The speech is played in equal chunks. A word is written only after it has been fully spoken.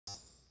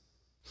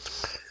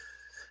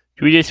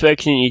Today's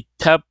section is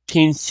top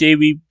 10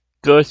 scary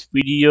ghost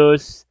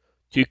videos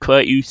to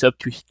quiet yourself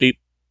to sleep.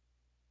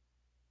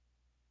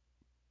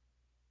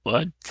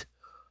 What?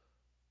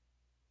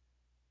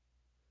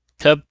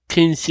 Top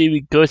 10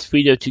 scary ghost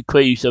videos to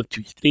quiet yourself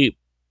to sleep.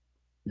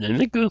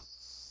 Nanaku.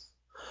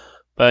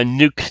 By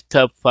Nuke's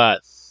Top 5.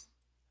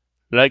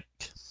 Like.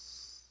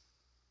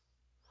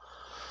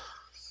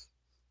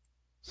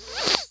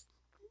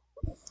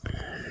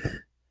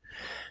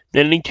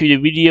 The link to the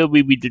video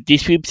will be in the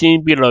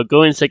description below.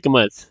 Go and check them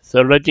out.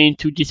 So let's get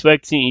into this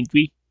vaccine in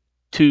 3,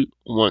 2,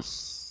 1.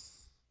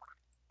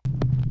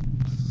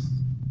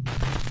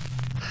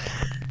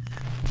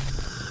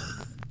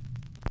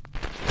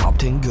 Top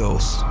 10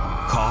 ghosts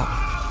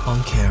caught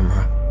on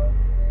camera.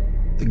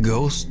 The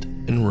ghost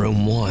in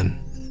room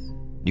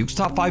 1. Nuke's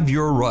Top 5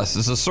 viewer Russ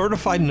is a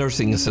certified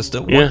nursing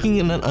assistant working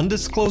in an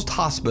undisclosed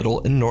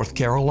hospital in North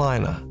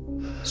Carolina.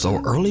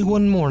 So early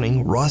one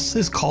morning, Russ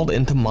is called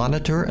in to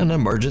monitor an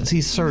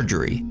emergency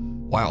surgery.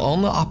 While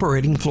on the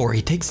operating floor,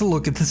 he takes a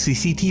look at the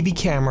CCTV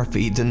camera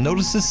feeds and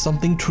notices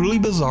something truly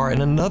bizarre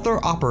in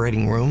another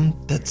operating room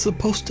that's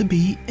supposed to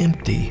be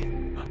empty.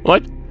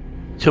 What?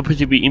 Supposed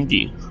to be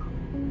empty?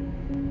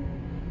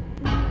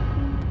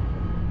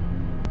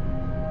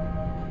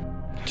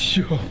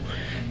 Yo,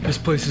 this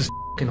place is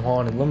f***ing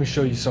haunted. Let me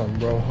show you something,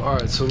 bro.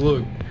 Alright, so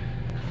look.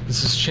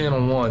 This is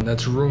channel 1.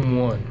 That's room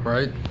 1,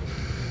 right?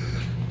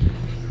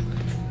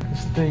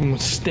 This thing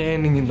was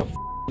standing in the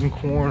f***ing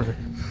corner.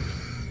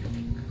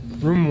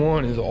 Room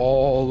 1 is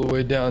all the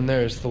way down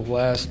there. It's the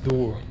last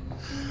door.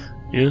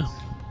 Yeah.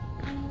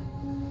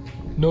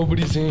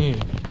 Nobody's in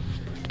here.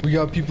 We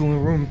got people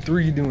in room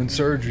 3 doing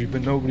surgery,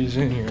 but nobody's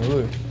in here.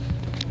 Look.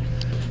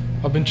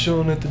 I've been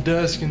chilling at the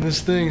desk and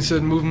this thing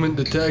said movement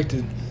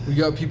detected. We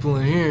got people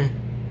in here,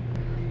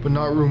 but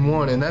not room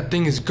 1, and that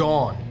thing is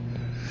gone.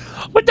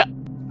 What the?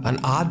 An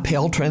odd,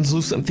 pale,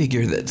 translucent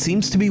figure that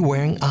seems to be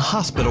wearing a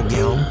hospital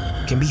gown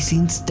can be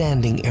seen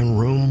standing in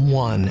room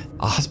 1,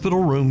 a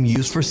hospital room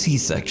used for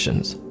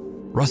C-sections.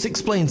 Russ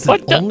explains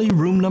that only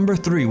room number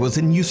 3 was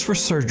in use for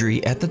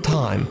surgery at the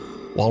time,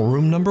 while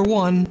room number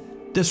 1,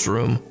 this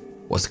room,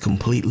 was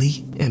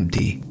completely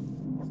empty.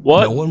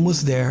 What? No one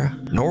was there,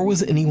 nor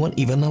was anyone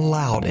even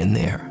allowed in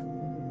there.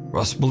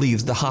 Russ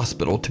believes the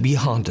hospital to be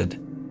haunted.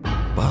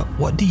 But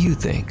what do you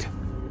think?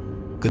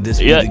 Could this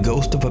be the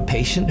ghost of a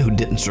patient who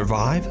didn't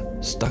survive,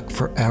 stuck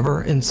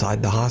forever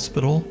inside the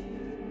hospital?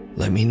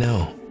 Let me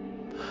know.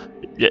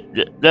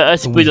 The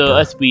hospital,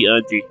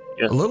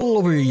 A little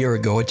over a year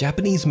ago, a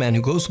Japanese man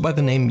who goes by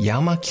the name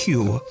Yama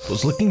Q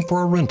was looking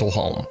for a rental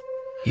home.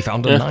 He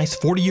found a nice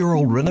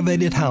 40-year-old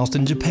renovated house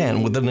in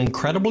Japan with an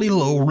incredibly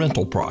low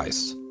rental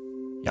price.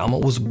 Yama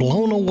was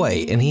blown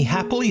away and he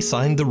happily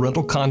signed the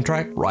rental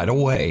contract right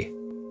away.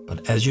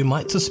 But as you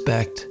might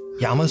suspect,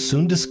 Yama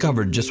soon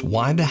discovered just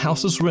why the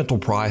house's rental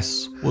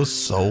price was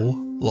so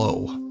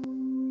low.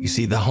 You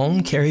see, the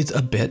home carries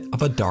a bit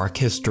of a dark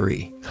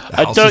history. The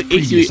house's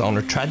previous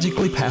owner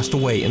tragically passed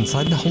away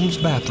inside the home's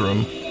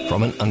bathroom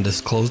from an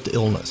undisclosed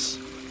illness.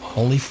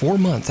 Only 4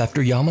 months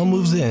after Yama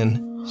moves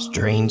in,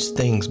 strange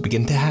things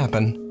begin to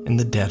happen in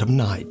the dead of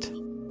night.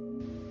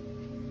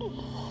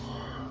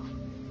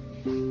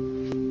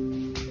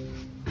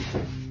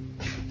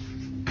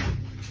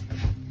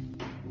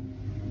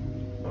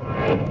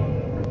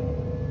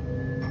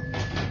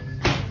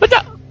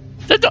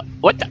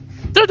 What the?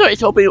 The door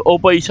is open all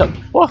by itself.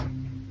 What?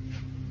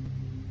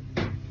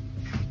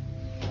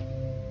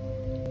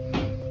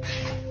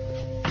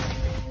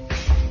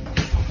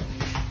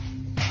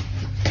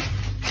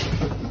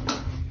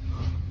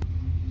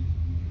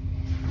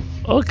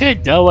 Okay,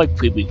 that was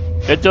creepy.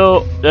 The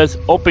door is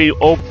open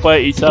all by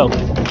itself.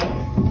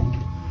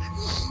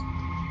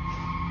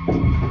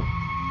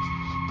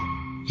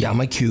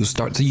 Yama Q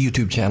starts a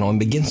YouTube channel and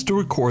begins to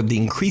record the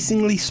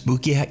increasingly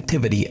spooky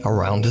activity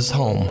around his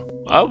home.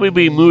 I will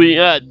be moving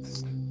out.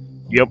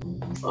 Yep.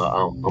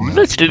 I'm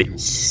not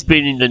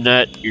spinning the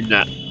net in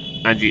that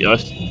Angie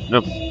us.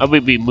 No, I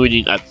will be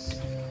moving out.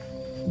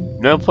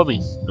 No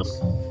promise. No.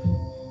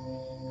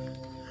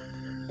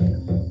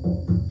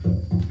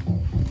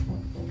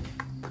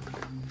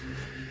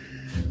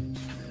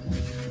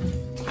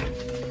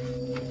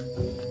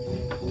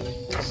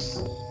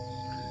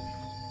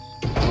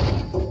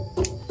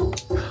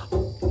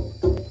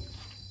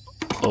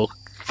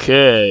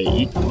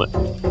 Okay,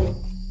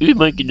 you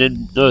might get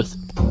in those.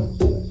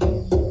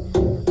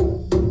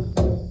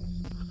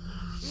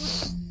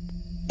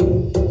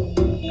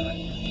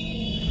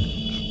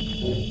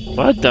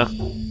 What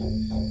the?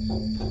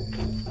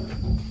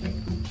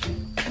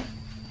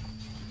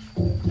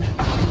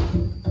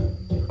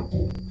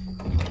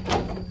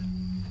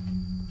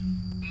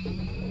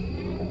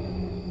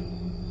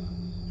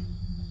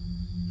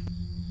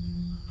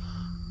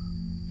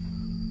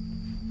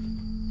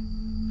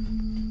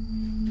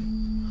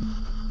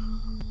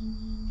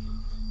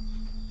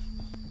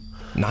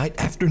 Night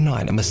after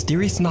night, a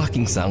mysterious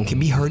knocking sound can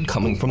be heard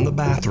coming from the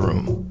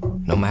bathroom.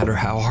 No matter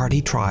how hard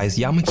he tries,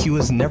 Yama Q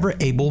is never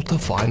able to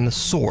find the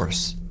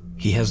source.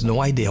 He has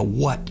no idea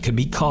what could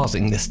be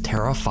causing this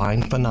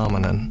terrifying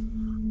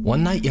phenomenon.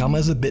 One night, Yama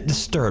is a bit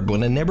disturbed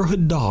when a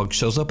neighborhood dog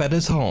shows up at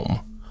his home.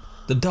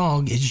 The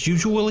dog is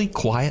usually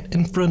quiet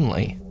and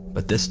friendly,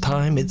 but this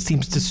time it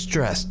seems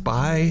distressed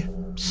by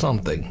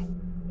something.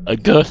 A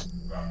ghost?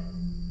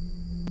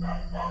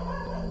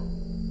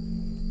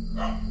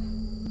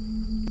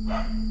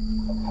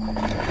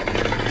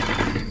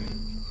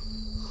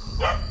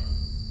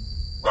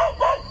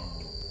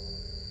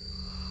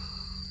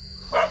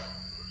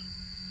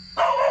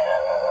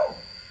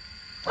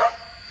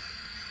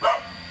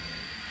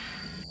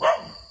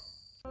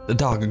 The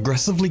dog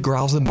aggressively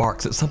growls and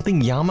barks at something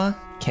Yama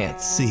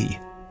can't see.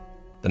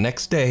 The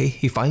next day,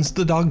 he finds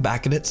the dog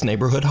back at its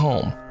neighborhood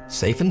home,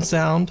 safe and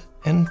sound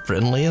and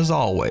friendly as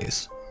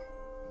always.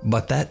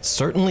 But that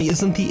certainly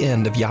isn't the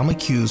end of Yama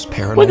Q's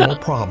paranormal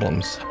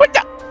problems.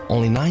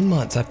 Only 9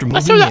 months after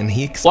moving in,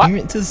 he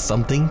experiences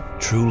something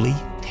truly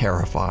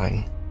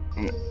terrifying.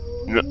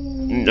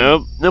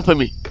 No for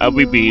me. I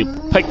will be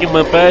packing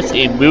my bags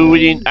and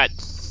moving at.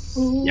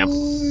 Yep.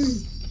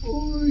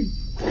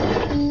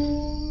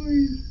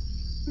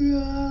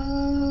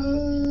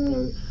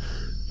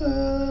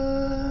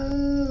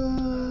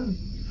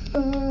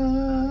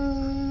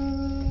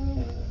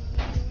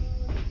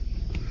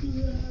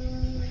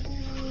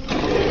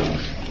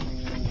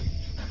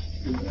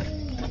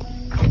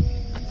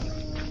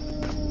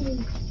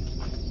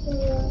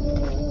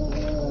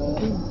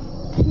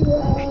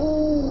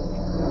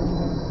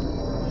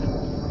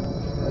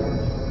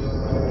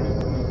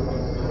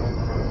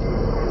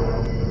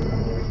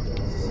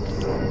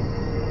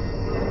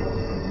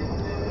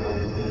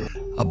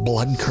 A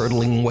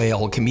blood-curdling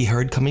wail can be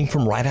heard coming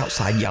from right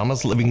outside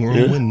Yama's living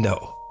room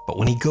window. But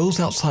when he goes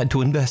outside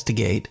to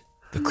investigate,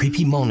 the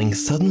creepy moaning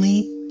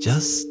suddenly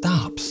just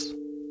stops.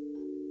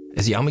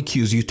 As Yama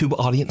Q's YouTube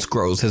audience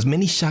grows, his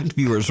many shocked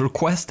viewers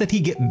request that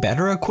he get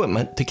better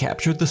equipment to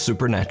capture the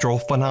supernatural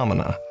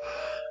phenomena.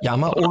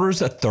 Yama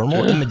orders a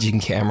thermal imaging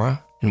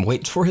camera and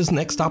waits for his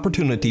next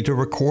opportunity to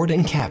record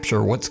and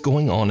capture what's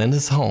going on in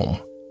his home.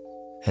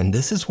 And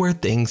this is where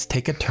things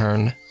take a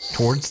turn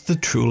towards the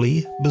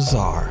truly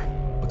bizarre.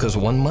 Because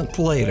 1 month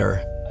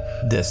later,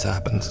 this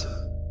happens.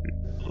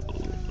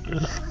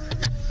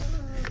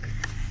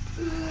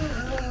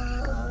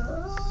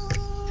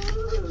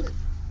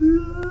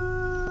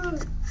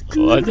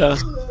 What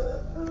the?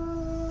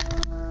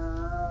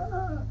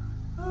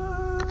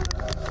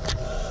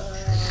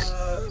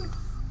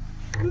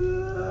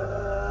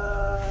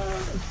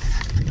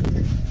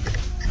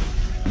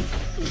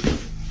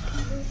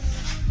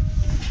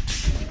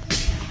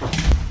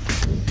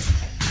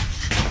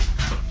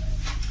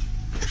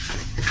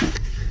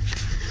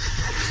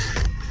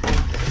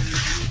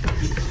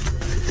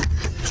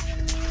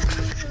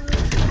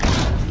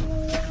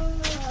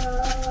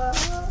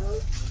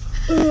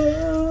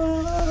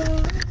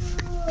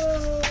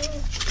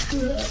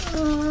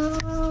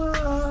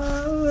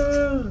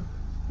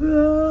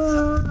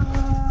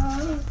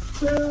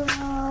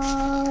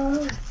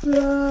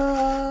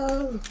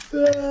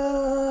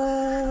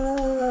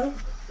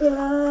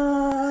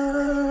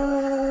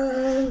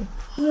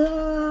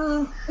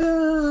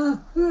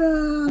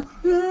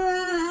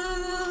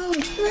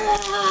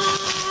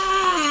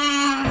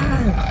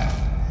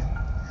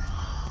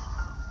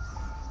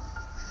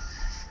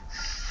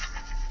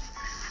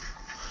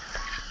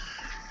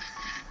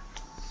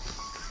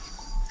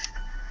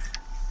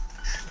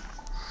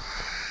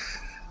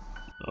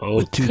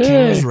 With 2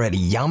 cameras ready,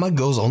 Yama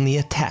goes on the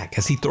attack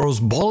as he throws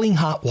boiling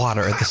hot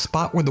water at the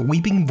spot where the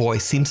weeping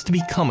voice seems to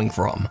be coming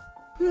from.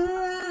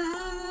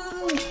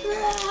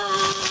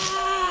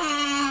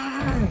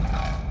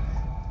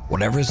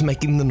 Whatever is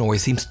making the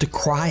noise seems to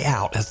cry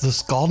out as the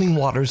scalding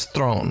water is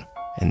thrown,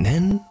 and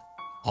then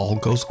all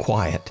goes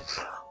quiet.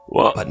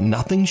 What? But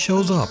nothing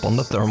shows up on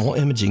the thermal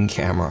imaging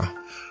camera.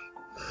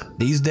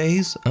 These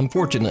days,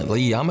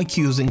 unfortunately, Yama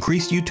Q's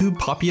increased YouTube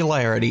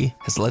popularity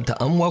has led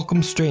to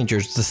unwelcome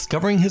strangers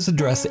discovering his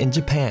address in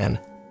Japan,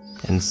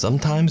 and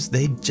sometimes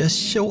they just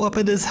show up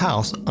at his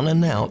house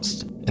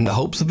unannounced in the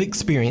hopes of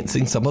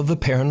experiencing some of the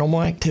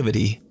paranormal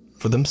activity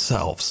for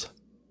themselves.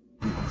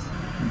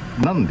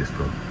 何です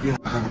か？いや、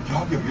ギャ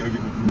ーギャーギャーギ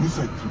ャーうる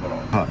さいって言うか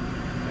ら、はい、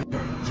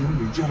自分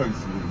で打ち払い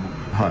するのも、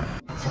はい、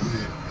それで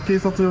警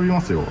察呼び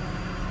ますよ。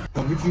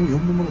別に呼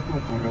んでもらって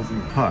も構いません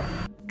よ。はい。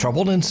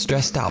 Troubled and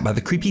stressed out by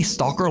the creepy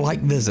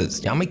stalker-like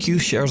visits, Yama Q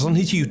shares on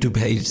his YouTube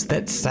page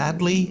that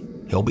sadly,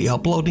 he'll be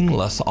uploading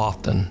less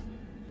often.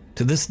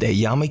 To this day,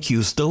 Yama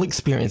Q still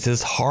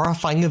experiences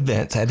horrifying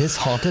events at his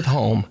haunted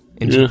home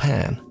in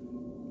Japan.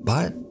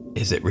 But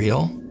is it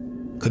real?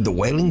 Could the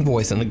wailing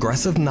voice and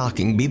aggressive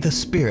knocking be the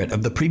spirit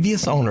of the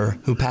previous owner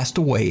who passed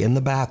away in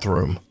the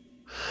bathroom?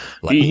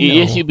 Let me know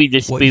Yes, you be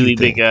the what you spirit,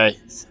 big think. guy.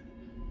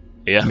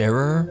 Yeah.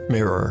 Mirror,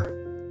 mirror.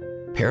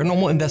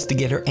 Paranormal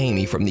investigator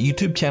Amy from the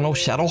YouTube channel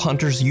Shadow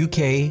Hunters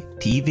UK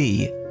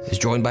TV is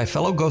joined by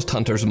fellow ghost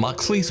hunters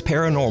Moxley's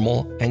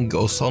Paranormal and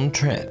Ghosts on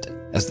Trent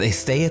as they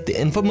stay at the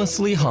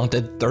infamously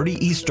haunted 30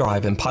 East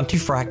Drive in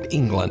Pontefract,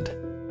 England.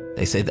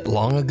 They say that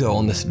long ago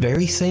on this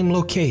very same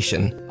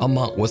location, a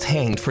monk was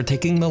hanged for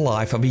taking the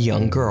life of a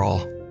young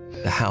girl.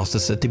 The house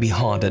is said to be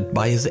haunted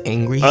by his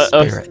angry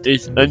spirit,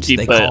 which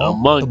they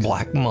call the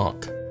Black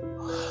Monk.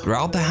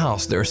 Throughout the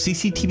house, there are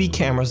CCTV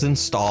cameras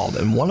installed,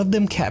 and one of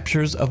them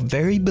captures a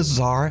very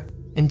bizarre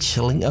and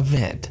chilling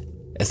event,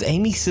 as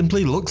Amy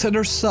simply looks at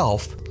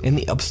herself in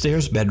the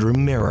upstairs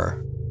bedroom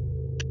mirror.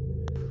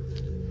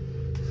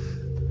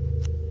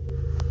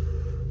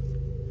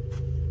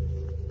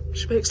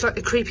 She makes like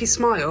a creepy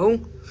smile.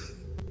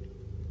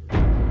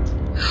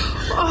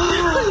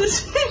 Oh.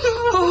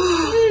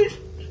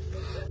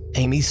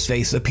 Amy's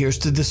face appears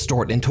to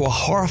distort into a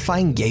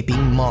horrifying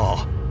gaping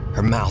maw.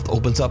 Her mouth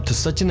opens up to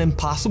such an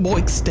impossible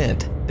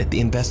extent that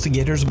the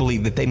investigators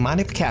believe that they might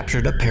have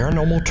captured a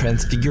paranormal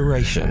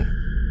transfiguration.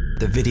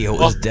 The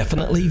video is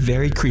definitely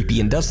very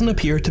creepy and doesn't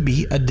appear to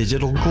be a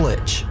digital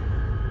glitch.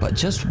 But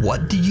just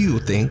what do you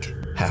think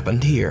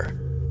happened here?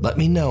 Let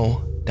me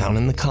know down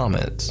in the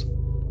comments.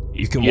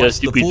 You can watch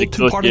the full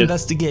 2-part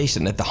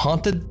investigation at the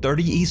Haunted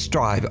 30 East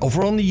Drive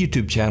over on the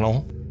YouTube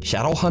channel,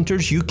 Shadow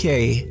Hunters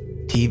UK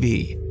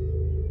TV.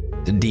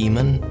 The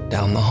Demon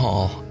Down the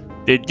Hall.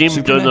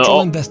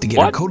 Supernatural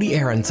investigator Cody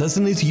Aaron says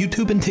in his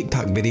YouTube and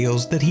TikTok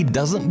videos that he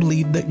doesn't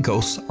believe that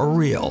ghosts are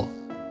real,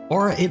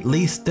 or at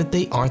least that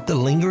they aren't the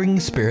lingering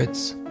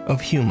spirits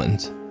of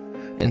humans.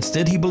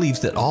 Instead, he believes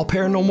that all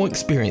paranormal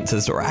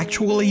experiences are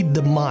actually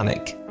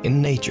demonic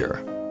in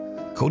nature.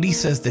 Cody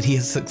says that he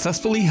has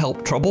successfully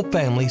helped troubled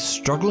families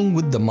struggling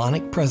with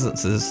demonic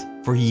presences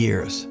for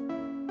years.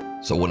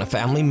 So when a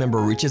family member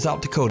reaches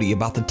out to Cody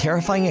about the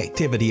terrifying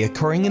activity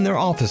occurring in their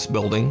office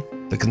building,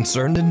 the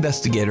concerned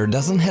investigator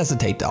doesn't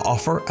hesitate to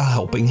offer a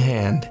helping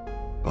hand.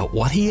 But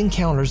what he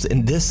encounters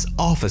in this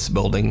office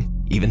building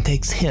even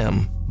takes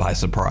him by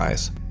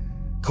surprise.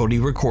 Cody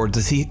records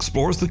as he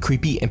explores the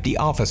creepy empty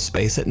office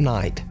space at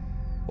night.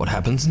 What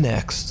happens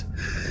next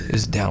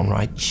is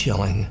downright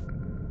chilling.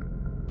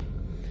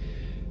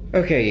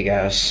 Okay, you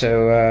guys,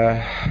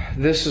 so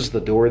this is the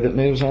door that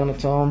moves on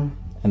its own,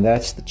 and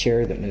that's the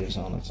chair that moves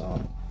on its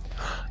own.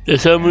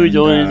 There's some moves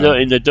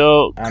in the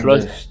door,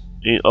 close,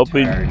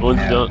 open, on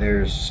the door.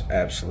 There's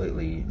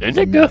absolutely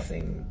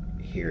nothing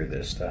here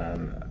this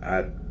time.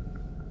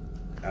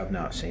 I've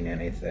not seen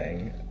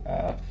anything.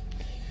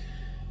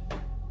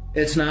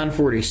 It's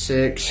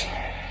 9:46,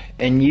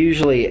 and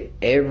usually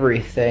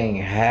everything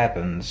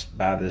happens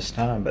by this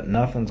time, but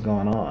nothing's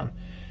going on.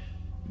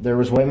 There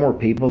was way more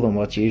people than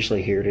what's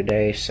usually here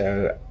today,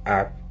 so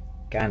I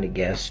kind of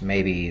guess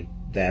maybe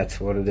that's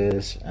what it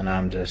is, and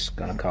I'm just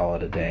gonna call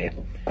it a day.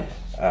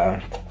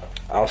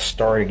 I'll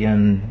start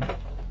again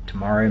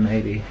tomorrow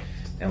maybe,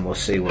 and we'll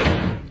see what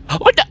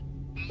the?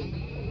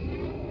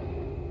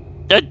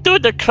 That door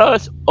that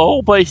closed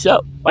all by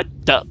itself. What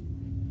the?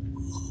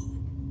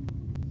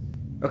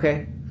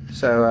 Okay,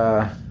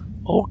 so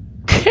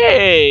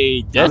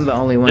okay, I'm the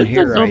only one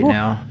here right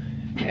now,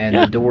 and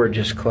the door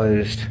just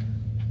closed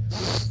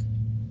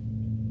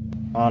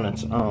on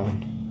its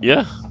own.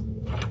 Yeah.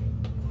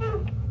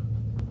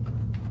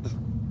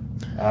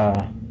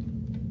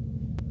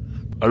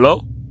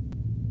 Hello?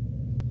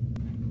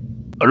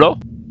 Hello?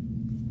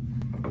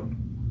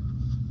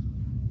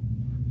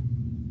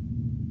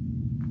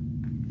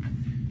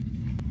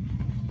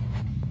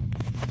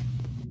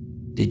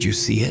 Did you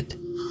see it?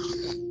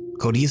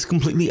 Cody is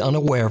completely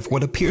unaware of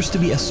what appears to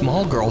be a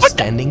small girl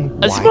standing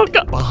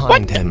right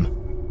behind him.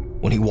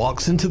 When he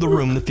walks into the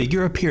room the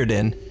figure appeared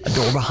in, a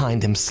door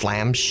behind him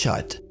slams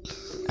shut.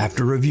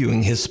 After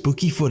reviewing his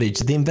spooky footage,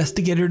 the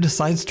investigator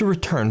decides to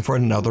return for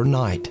another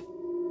night.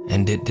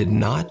 And it did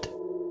not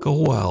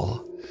go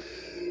well.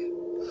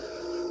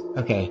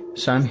 Okay,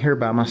 so I'm here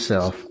by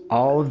myself.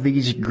 All of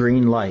these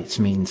green lights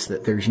means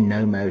that there's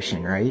no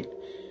motion, right?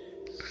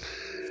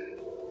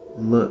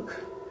 Look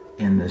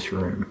in this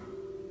room.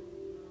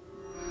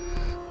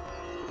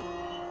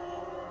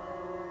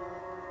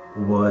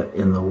 What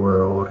in the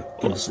world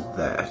is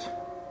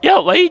that?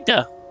 Yeah, wait.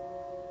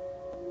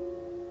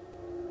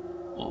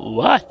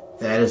 What?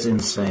 That is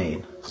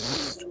insane.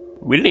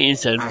 Really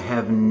insane. I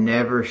have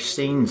never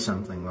seen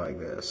something like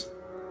this.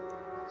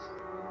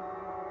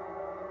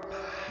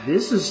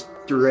 This is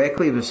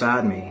directly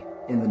beside me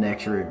in the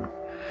next room.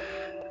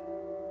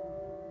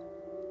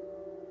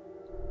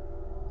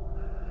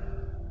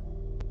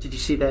 Did you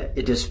see that?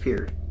 It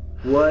disappeared.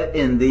 What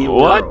in the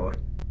world?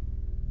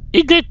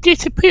 It did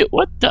disappear.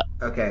 What the?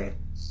 Okay.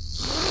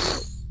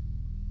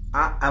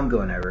 I'm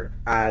going over.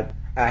 I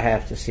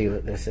have to see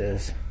what this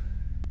is.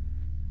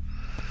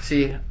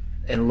 See,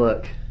 and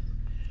look.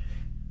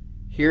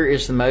 Here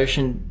is the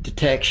motion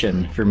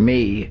detection for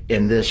me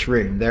in this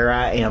room. There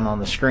I am on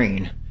the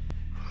screen.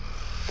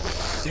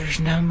 There's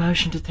no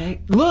motion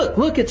detect.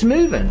 Look, it's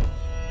moving.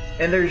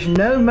 And there's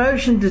no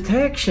motion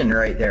detection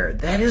right there.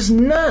 That is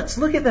nuts.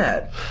 Look at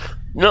that.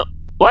 No,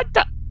 what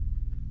the?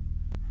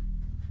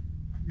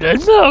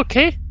 That's not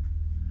okay.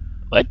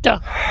 What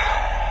the?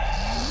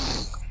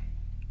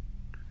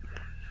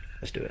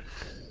 Let's do it.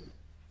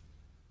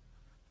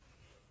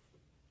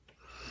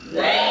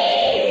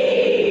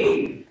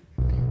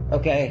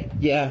 Okay,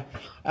 yeah,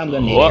 I'm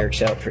gonna need Eric's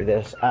help for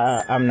this.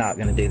 I'm not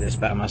gonna do this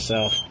by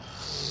myself.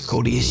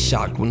 Cody is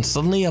shocked when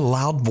suddenly a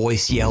loud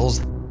voice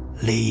yells,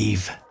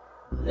 "Leave."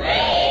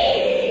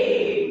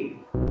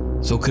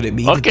 So could it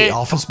be that the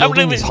office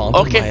building is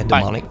haunted by a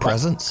demonic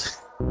presence?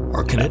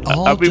 Or could it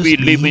all just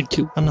be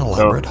an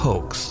elaborate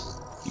hoax?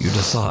 You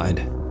decide.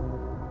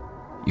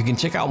 You can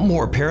check out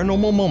more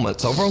paranormal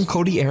moments over on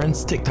Cody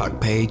Aaron's TikTok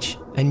page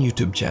and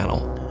YouTube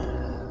channel.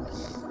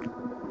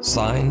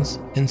 Signs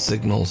and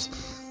Signals.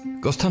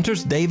 Ghost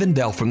hunters Dave and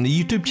Dell from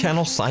the YouTube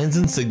channel Signs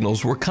and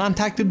Signals were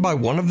contacted by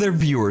one of their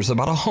viewers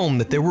about a home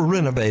that they were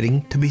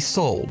renovating to be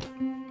sold.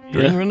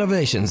 During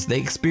renovations, they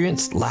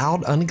experienced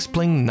loud,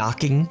 unexplained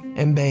knocking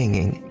and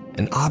banging,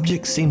 and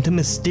objects seemed to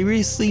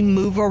mysteriously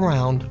move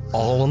around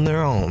all on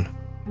their own.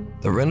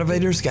 The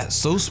renovators got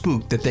so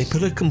spooked that they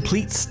put a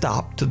complete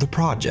stop to the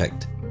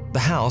project. The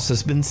house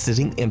has been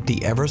sitting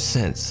empty ever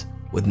since,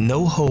 with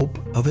no hope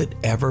of it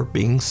ever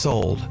being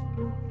sold.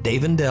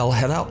 Dave and Dell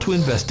head out to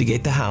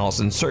investigate the house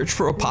and search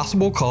for a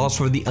possible cause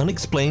for the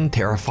unexplained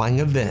terrifying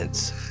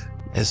events.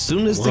 As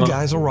soon as the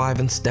guys arrive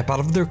and step out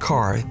of their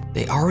car,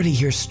 they already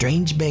hear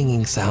strange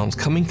banging sounds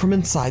coming from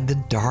inside the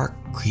dark,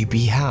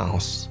 creepy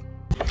house.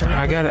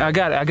 I got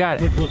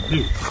it. Look,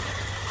 dude.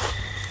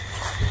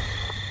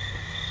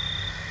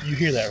 You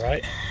hear that,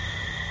 right?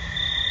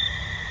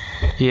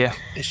 Yeah.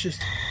 It's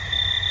just...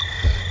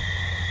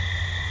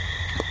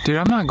 Dude,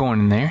 I'm not going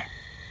in there.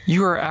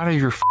 You are out of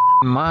your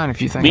mind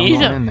if you think I'm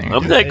going in there.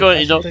 I'm not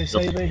going. That's what they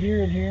say they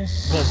hear in here.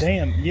 But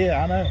damn,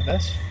 yeah, I know.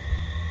 That's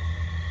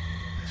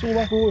sort of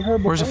like what we heard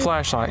before. Where's the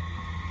flashlight?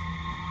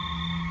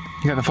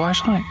 You got the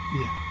flashlight?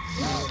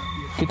 Yeah.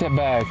 Get that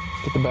bag.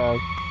 Get the bag.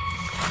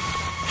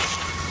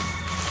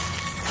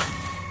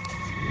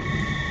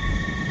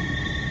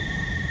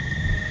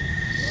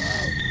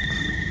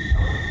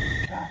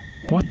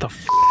 What the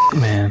f,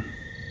 man?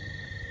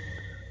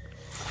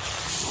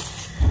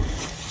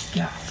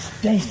 God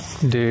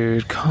damn.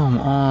 Dude, come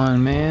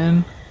on,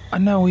 man. I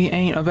know we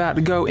ain't about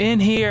to go in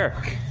here.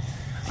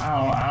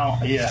 I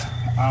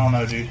don't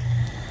know, dude.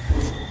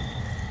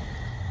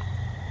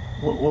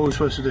 What were we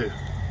supposed to do?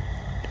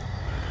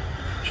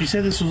 She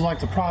said this was like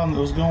the problem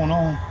that was going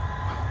on.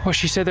 What,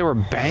 she said there were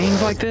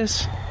bangs like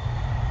this?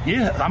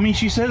 Yeah, I mean,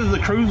 she said that the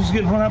cruise was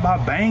getting run up by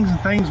bangs and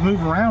things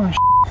moving around and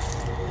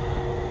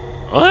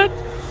What?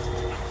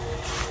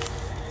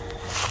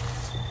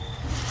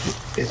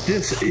 If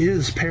this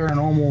is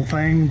paranormal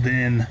thing,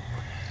 then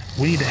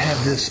we need to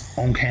have this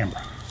on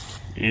camera.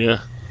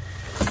 Yeah.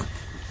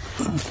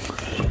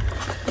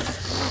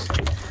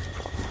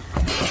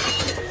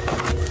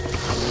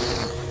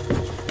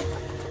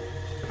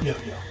 Yo.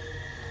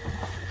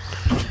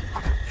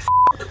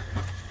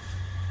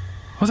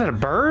 Was that a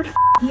bird?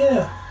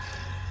 Yeah.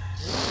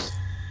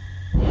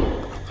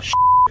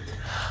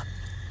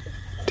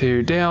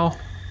 Dude, Dale.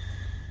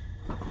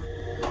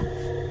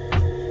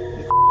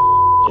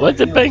 What's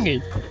the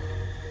banging?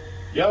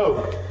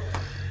 Yo.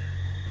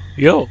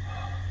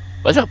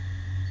 What's up?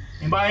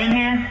 Anybody in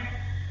here?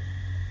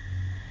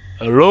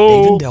 Hello?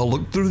 Dave and Dell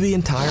look through the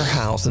entire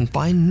house and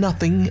find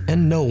nothing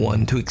and no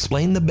one to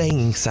explain the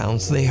banging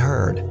sounds they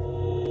heard.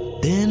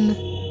 Then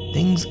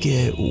things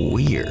get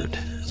weird.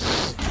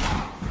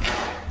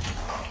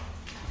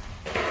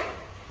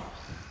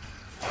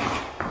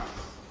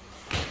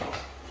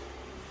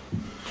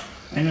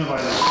 Ain't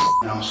nobody in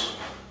this house.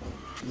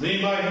 Is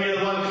anybody here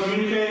that like to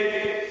communicate?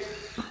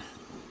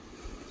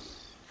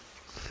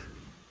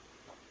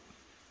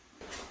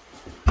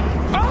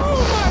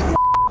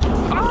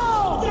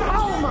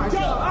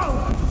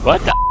 What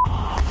the?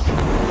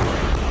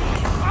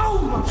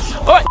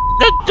 Oh,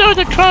 there's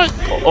a trunk!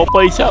 Oh,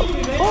 please help.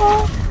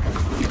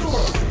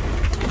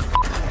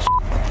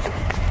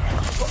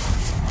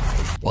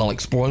 While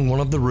exploring one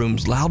of the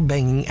rooms, loud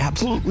banging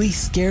absolutely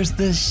scares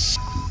the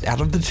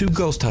out of the two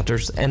ghost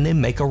hunters, and they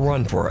make a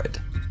run for it.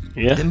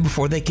 Yeah. Then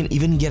before they can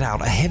even get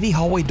out, a heavy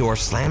hallway door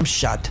slams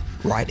shut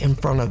right in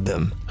front of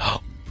them.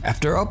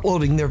 After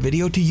uploading their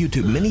video to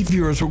YouTube, many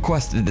viewers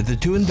requested that the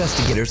two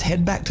investigators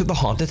head back to the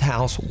haunted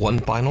house one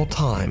final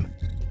time.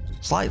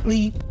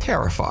 Slightly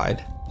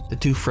terrified, the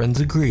two friends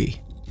agree.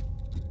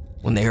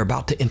 When they are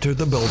about to enter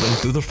the building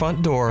through the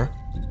front door,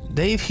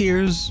 Dave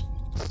hears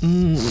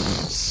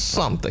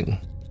something.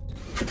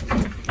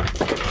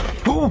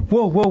 Whoa.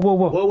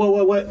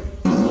 What?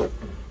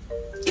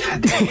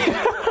 God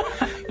damn.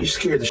 You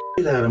scared the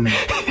shit out of me.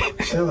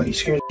 You sound like you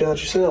scared the shit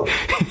out yourself.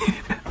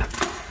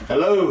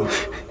 Hello?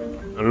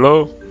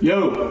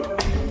 Yo.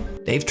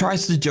 Dave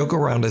tries to joke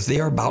around as they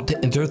are about to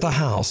enter the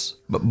house,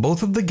 but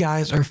both of the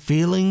guys are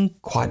feeling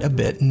quite a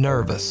bit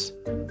nervous.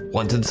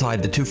 Once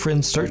inside, the two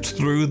friends search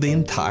through the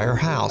entire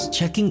house,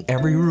 checking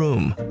every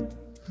room.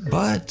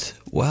 But,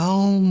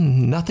 well,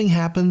 nothing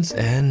happens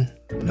and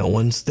no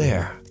one's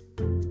there.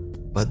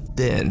 But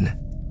then,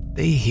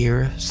 they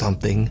hear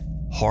something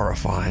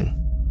horrifying.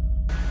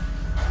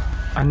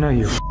 I know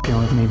you're f***ing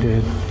with me,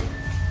 dude.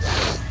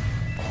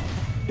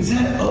 Is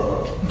that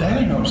up?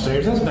 That ain't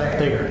upstairs. That's back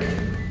there.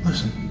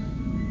 Listen.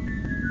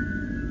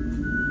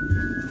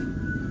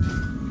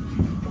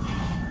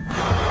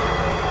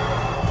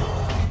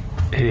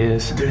 It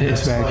is. Dude,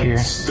 It's back like here.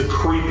 the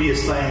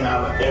creepiest thing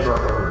I've ever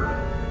heard.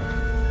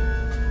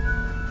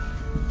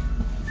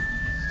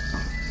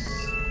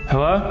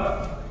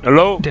 Hello?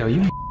 Hello? Dale,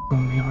 you with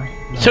me, are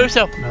you? Show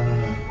yourself. No.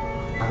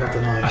 I got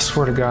the knife. I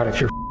swear to God, if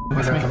you're I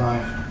with got me. the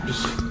knife.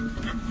 Just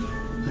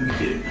let me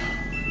get it.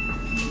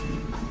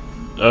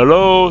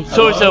 Hello?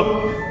 Show yourself.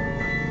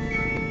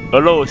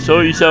 Hello?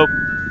 Show yourself.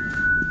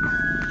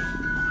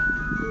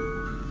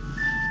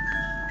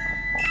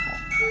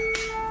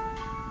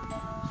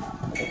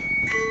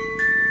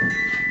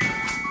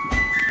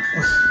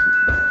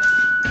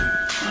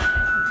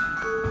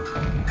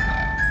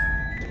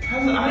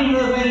 I didn't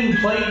know they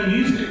even played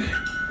music.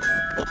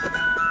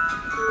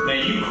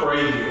 Man, you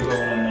crazy for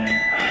going in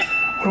there.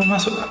 What am I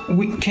so?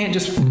 We can't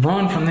just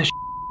run from this.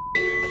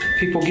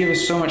 People give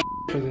us so much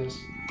for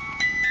this.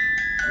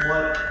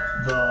 What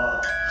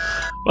the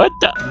What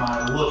the? am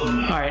I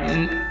looking at? All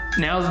right,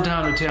 now's the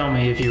time to tell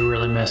me if you're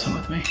really messing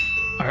with me.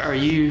 Are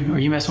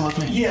you messing with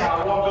me? Yeah,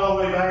 I walked all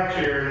the way back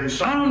here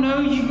and I don't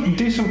know. You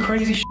do some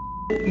crazy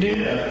dude.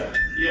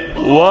 yeah.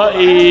 What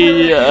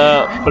is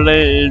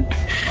playing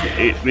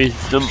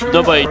with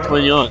nobody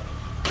 21?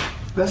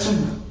 That's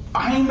some.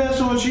 I ain't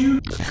messing with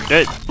you.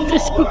 That's Look,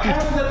 spooky. how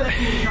does that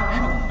thing turn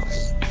on?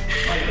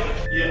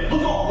 Like, yeah,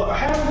 look,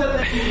 how does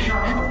that thing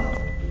turn on?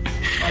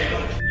 Like,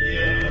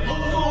 yeah,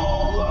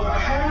 look,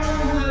 how does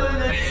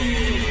that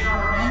thing turn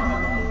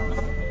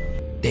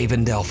on? Dave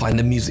and Dell find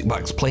the music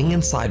box playing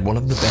inside one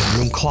of the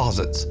bedroom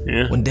closets.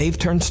 Yeah. When Dave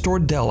turns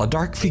toward Dell, a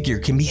dark figure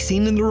can be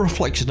seen in the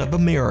reflection of a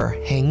mirror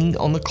hanging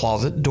on the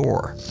closet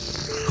door.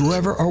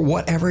 Whoever or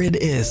whatever it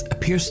is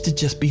appears to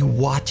just be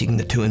watching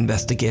the two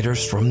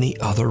investigators from the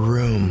other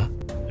room.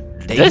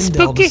 Dave That's and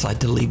Dell spooky. decide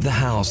to leave the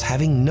house,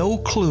 having no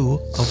clue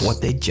of what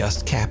they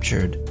just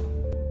captured.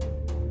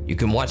 You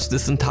can watch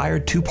this entire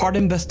two-part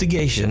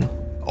investigation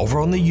over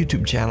on the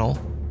YouTube channel,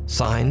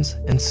 Signs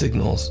and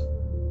Signals.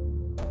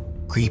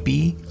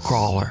 Creepy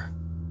Crawler.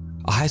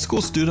 A high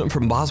school student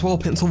from Boswell,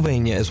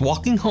 Pennsylvania is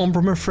walking home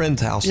from her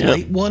friend's house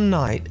late one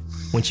night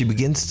when she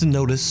begins to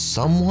notice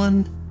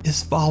someone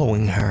is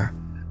following her.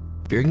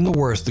 Fearing the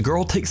worst, the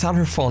girl takes out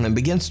her phone and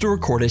begins to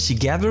record as she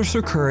gathers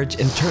her courage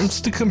and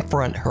turns to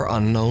confront her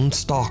unknown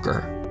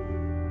stalker.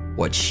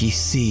 What she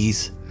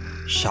sees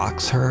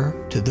shocks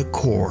her to the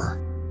core.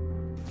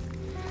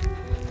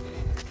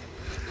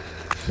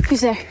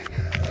 Who's there?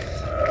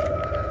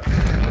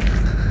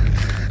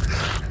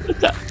 What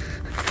the?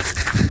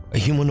 A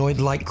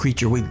humanoid-like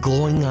creature with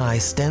glowing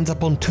eyes stands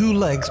up on two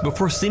legs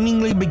before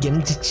seemingly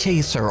beginning to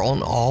chase her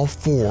on all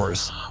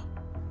fours.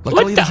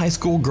 Luckily, the high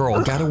school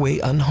girl got away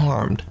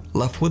unharmed,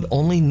 left with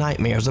only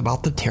nightmares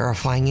about the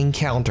terrifying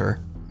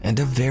encounter and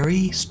a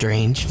very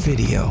strange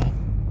video.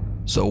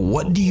 So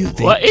what do you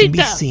think can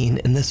be seen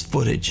in this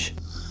footage?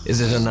 Is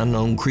it an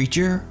unknown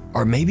creature,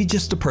 or maybe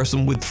just a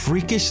person with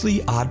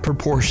freakishly odd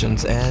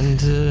proportions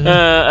and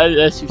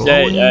as you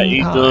said, glowing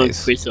you don't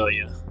eyes? quiz on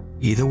you.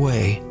 Either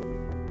way,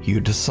 you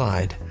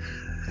decide.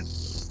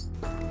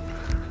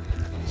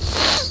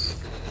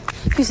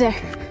 Who's there?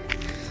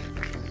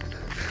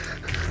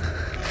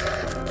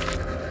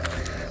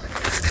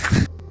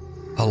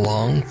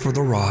 Along for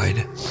the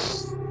ride.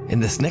 In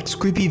this next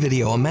creepy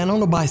video, a man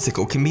on a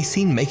bicycle can be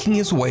seen making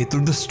his way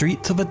through the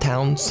streets of a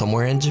town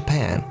somewhere in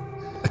Japan.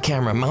 A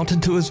camera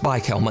mounted to his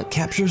bike helmet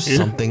captures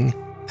something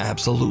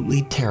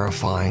absolutely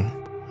terrifying.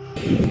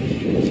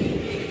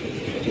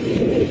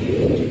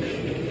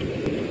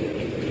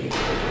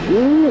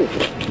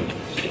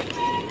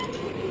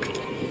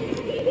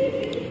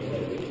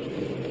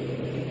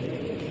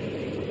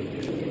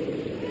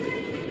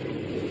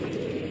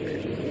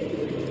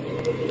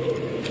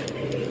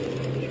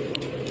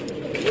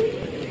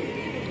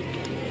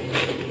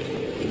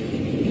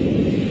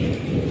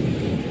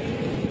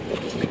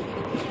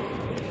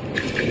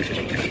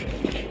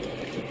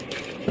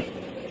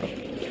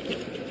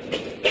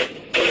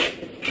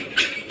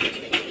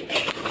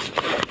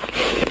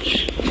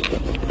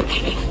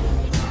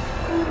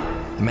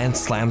 The man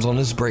slams on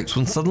his brakes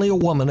when suddenly a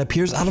woman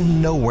appears out of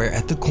nowhere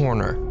at the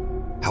corner.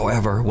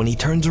 However, when he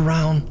turns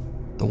around,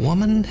 the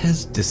woman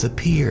has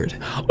disappeared.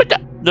 What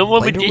the? The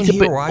woman Later, when he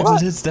disappeared. arrives What?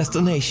 at his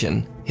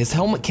destination, his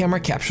helmet camera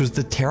captures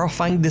the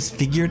terrifying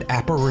disfigured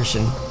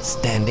apparition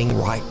standing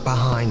right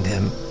behind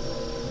him.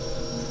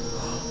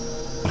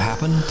 What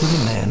happened to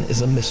the man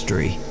is a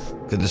mystery.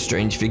 Could the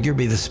strange figure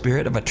be the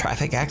spirit of a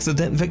traffic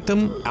accident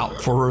victim out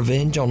for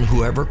revenge on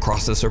whoever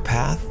crosses her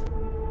path?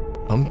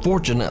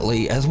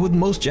 Unfortunately, as with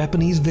most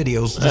Japanese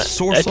videos, the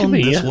source on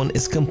this one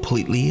is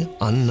completely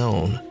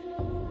unknown.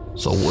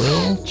 So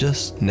we'll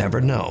just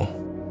never know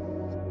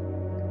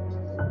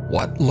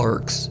what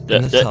lurks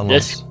in the tunnels.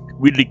 That's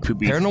really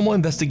creepy. Paranormal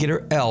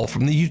investigator L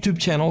from the YouTube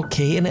channel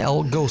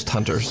K&L Ghost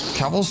Hunters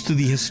travels to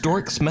the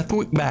historic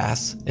Smethwick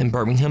Baths in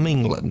Birmingham,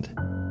 England.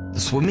 The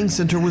swimming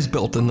center was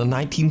built in the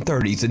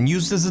 1930s and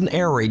used as an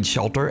air raid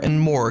shelter and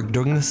morgue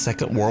during the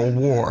Second World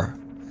War.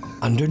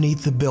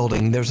 Underneath the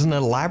building, there's an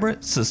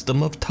elaborate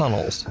system of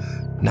tunnels.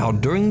 Now,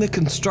 during the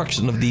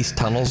construction of these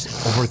tunnels,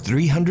 over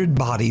 300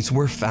 bodies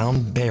were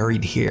found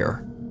buried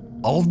here.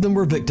 All of them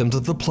were victims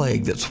of the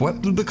plague that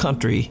swept through the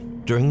country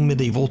during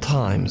medieval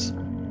times.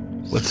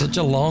 With such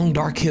a long,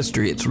 dark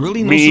history, it's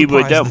really no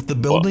surprise that the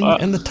building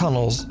and the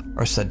tunnels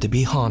are said to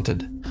be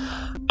haunted.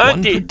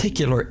 One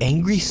particular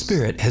angry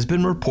spirit has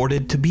been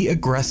reported to be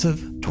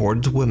aggressive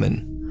towards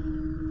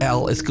women.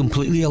 Elle is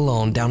completely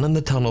alone down in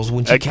the tunnels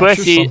when she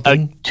captures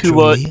something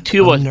truly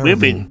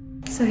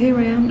unnerving. So here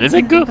I am, in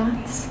the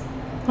baths,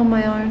 on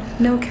my own,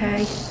 no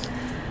K.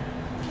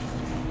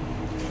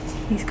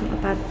 He's got a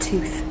bad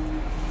tooth.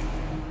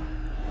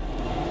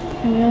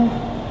 Here we are,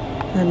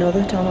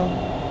 another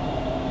tunnel.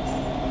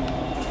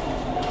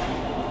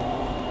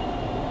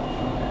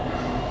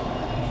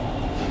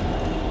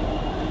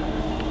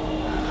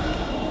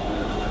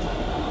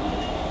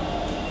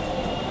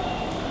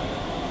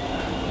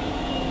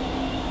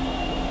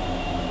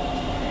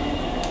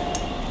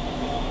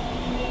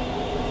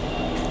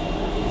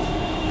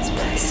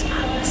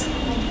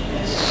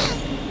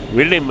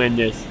 Really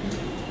madness.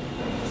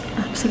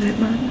 Absolute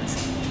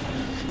madness.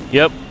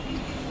 Yep.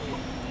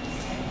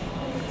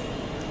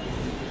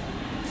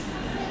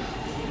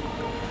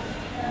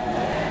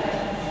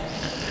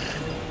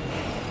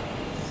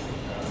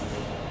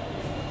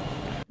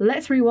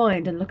 Let's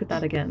rewind and look at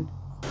that again.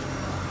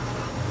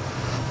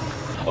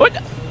 What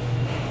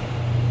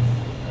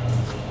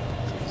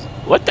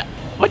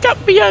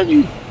up behind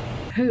you?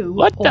 Who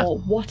or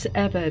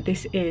whatever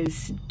this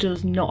is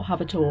does not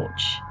have a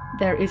torch.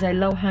 There is a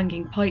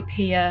low-hanging pipe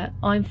here.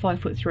 I'm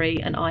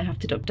 5'3" and I have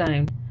to duck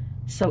down.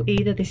 So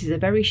either this is a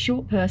very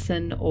short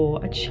person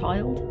or a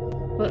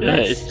child. But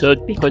let's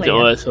be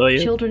clear,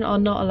 children are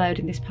not allowed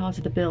in this part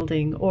of the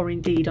building or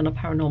indeed on a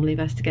paranormal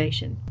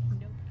investigation.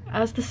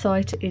 As the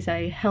site is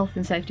a health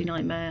and safety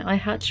nightmare, I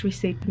had to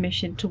receive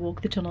permission to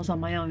walk the tunnels on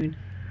my own.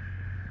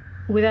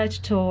 Without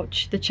a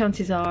torch, the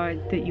chances are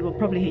that you will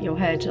probably hit your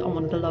head on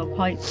one of the low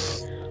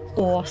pipes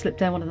or slip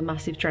down one of the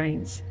massive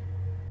drains.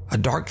 A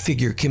dark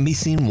figure can be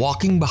seen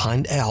walking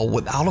behind Elle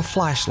without a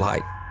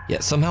flashlight,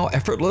 yet somehow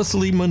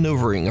effortlessly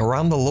maneuvering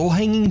around the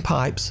low-hanging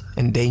pipes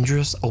and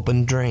dangerous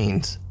open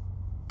drains.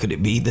 Could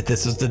it be that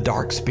this is the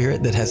dark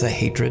spirit that has a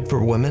hatred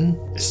for women,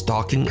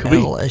 stalking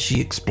Elle as she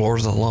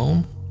explores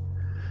alone?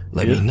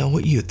 Let me know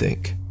what you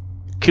think.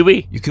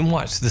 You can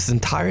watch this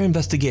entire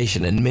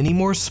investigation and many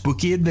more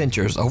spooky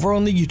adventures over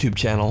on the YouTube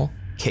channel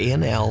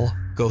K&L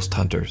Ghost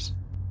Hunters.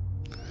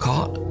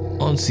 Caught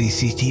on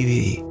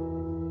CCTV.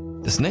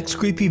 This next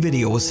creepy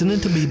video was sent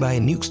in to me by a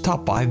Nuke's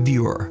Top 5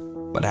 viewer,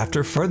 but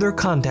after further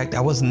contact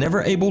I was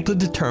never able to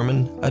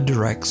determine a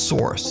direct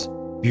source.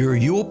 Viewer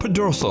Yul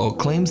Pedroso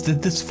claims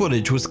that this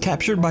footage was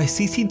captured by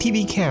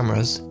CCTV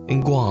cameras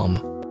in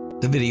Guam.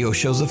 The video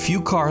shows a few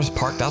cars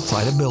parked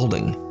outside a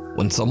building,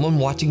 when someone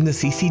watching the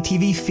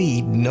CCTV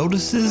feed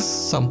notices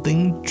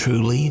something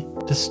truly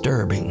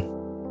disturbing.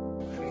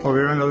 Over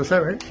here on the other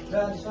side, right?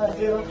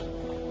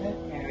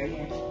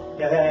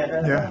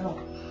 Yeah.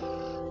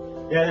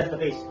 Yeah, that's the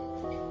face.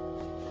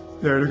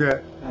 There, look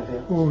at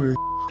that. Holy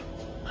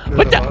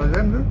what the?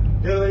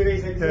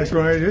 Yeah, it's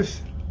going like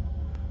this.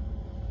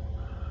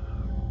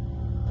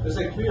 There's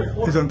like 3 or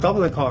 4. He's on top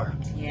of the car.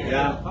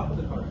 Yeah, on top of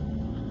the car.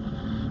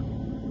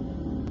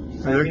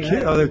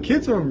 Are they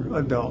kids or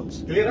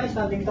adults? Clear,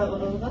 standing top of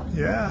the car?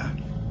 Yeah.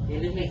 They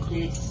look like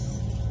this.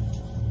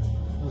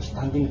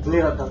 Standing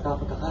clear at the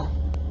top of the car.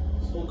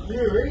 So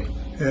clear, right?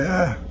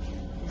 Yeah.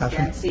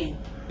 Dancing.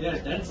 Yeah,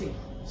 dancing.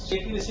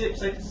 Shaking the ship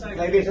side to side.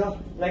 Like this, huh?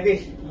 Like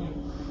this.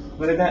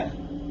 What is that?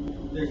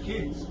 They're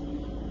kids.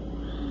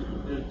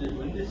 They're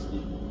doing this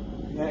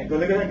thing. Yeah, go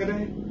look at that, go look at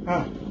that.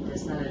 Huh?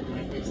 That's not a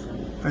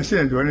duendes. I seen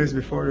a duendes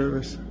before. It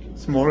was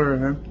smaller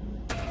than him.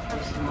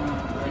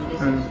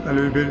 And a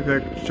little bit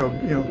like,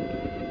 you know,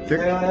 thick.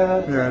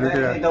 Yeah, look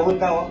at that. The hood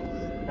now,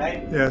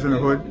 right? Yeah, it's on the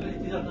hood.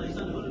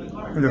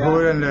 And the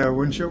hood and the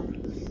windshield.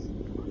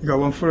 You got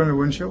one foot on the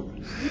windshield.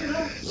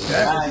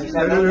 Yeah,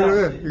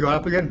 look. You go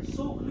up again.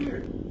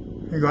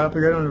 You go up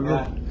again on the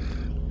roof.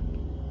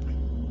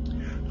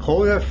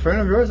 Hold that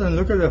friend of yours and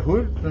look at the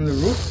hood and the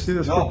roof. See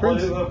the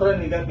footprints? No,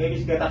 maybe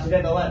she got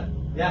accident or what?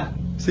 Yeah.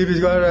 See if he's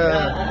got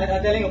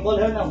I'm telling you, call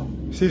her now.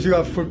 See if she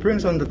got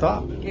footprints on the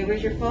top. Okay,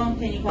 where's your phone?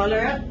 Can you call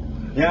her up?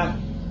 Yeah.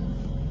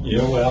 You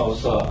know when I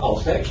was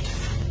outside,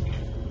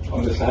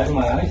 on the side of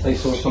my eyes, I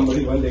saw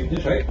somebody went like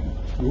this, right?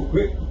 Real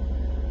quick.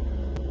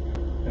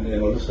 And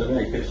then all of a sudden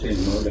I kept saying,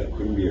 no, that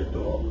couldn't be a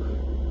dog.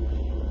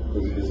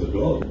 Because if it's a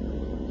dog,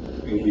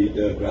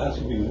 the grass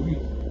will be moving.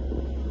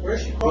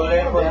 Where's she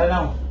calling her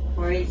now?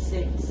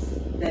 486.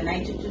 The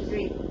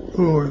 9223.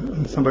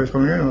 Oh, somebody's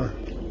coming in or?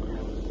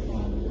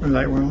 The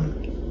light went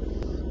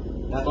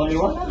on. Not only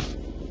one?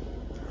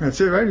 That's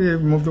it, right? You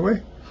moved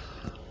away.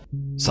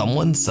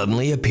 Someone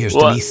suddenly appears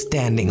to be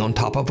standing on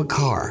top of a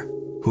car.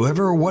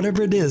 Whoever or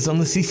whatever it is on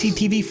the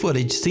CCTV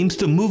footage seems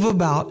to move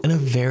about in a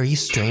very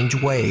strange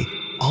way,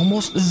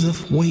 almost as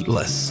if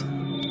weightless.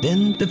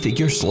 Then the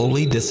figure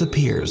slowly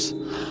disappears.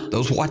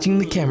 Those watching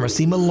the camera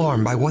seem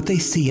alarmed by what they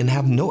see and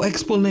have no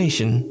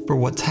explanation for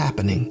what's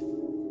happening.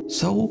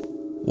 So,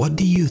 what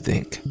do you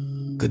think?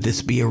 Could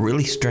this be a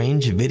really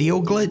strange video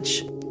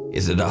glitch?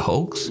 Is it a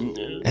hoax?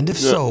 And if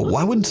so,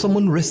 why would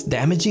someone risk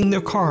damaging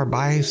their car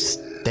by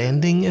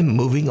standing and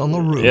moving on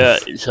the roof? Yeah,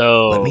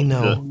 so... Let me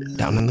know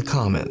down in the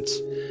comments.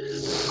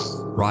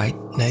 Right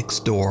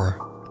next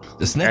door.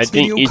 This next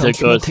video comes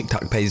from a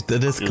TikTok page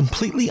that is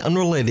completely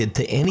unrelated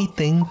to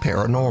anything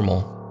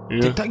paranormal.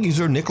 TikTok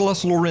user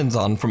Nicholas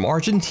Lorenzon from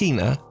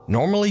Argentina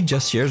normally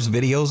just shares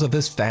videos of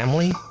his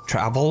family,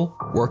 travel,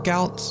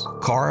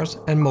 workouts, cars,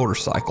 and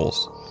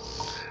motorcycles.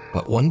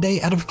 But one day,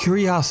 out of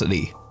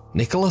curiosity,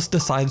 Nicholas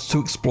decides to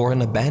explore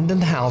an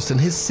abandoned house in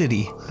his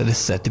city that is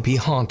said to be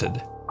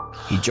haunted.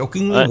 He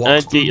jokingly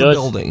walks through the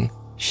building,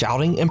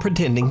 shouting and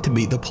pretending to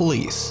be the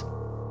police.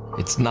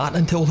 It's not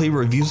until he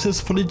reviews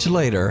his footage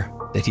later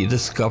that he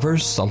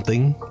discovers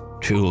something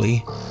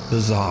truly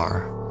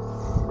bizarre.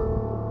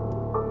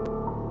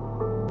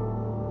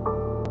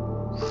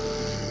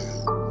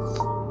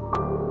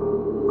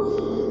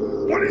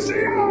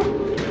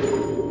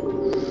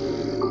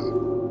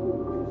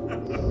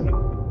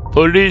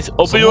 Police,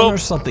 open Someone up! Or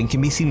something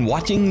can be seen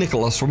watching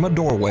Nicholas from a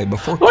doorway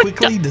before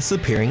quickly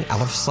disappearing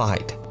out of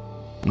sight.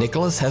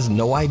 Nicholas has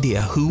no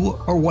idea who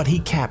or what he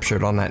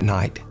captured on that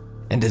night,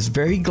 and is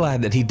very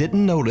glad that he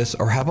didn't notice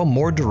or have a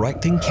more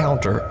direct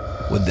encounter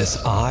with this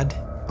odd,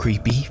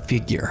 creepy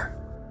figure.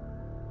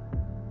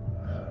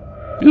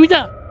 Who's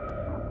that?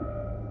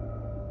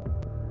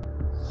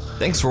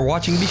 Thanks for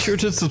watching. Be sure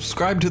to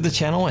subscribe to the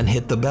channel and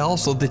hit the bell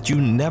so that you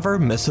never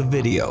miss a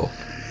video.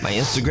 My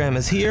Instagram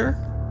is here,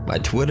 my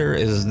Twitter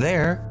is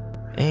there,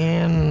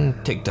 and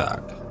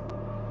TikTok.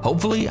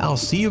 Hopefully I'll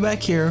see you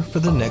back here for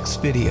the next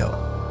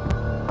video.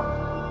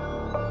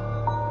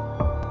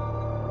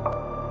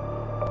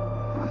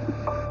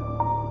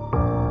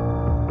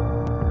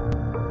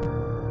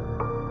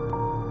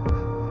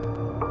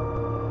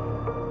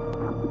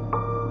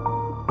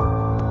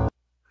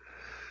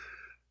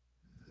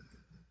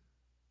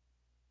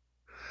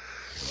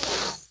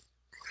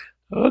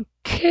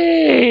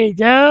 Okay,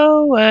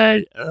 now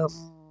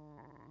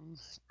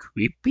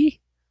creepy.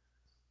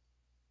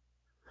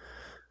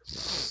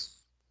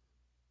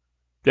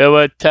 There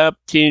were top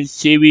 10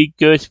 scary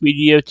ghost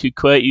video to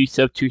quiet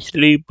yourself to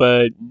sleep,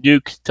 but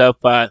Nuke's top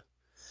 5.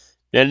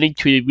 The link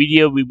to the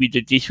video will be in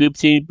the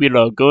description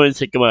below. Go and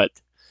check them out.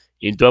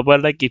 And drop a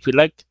like if you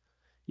liked.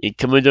 And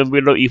comment down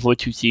below if you want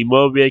to see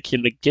more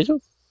reaction like this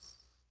one.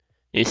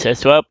 And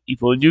subscribe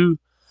if you're new.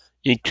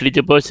 And click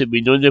the bell to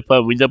be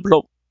notified when I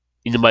upload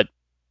in the mud.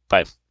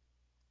 Bye.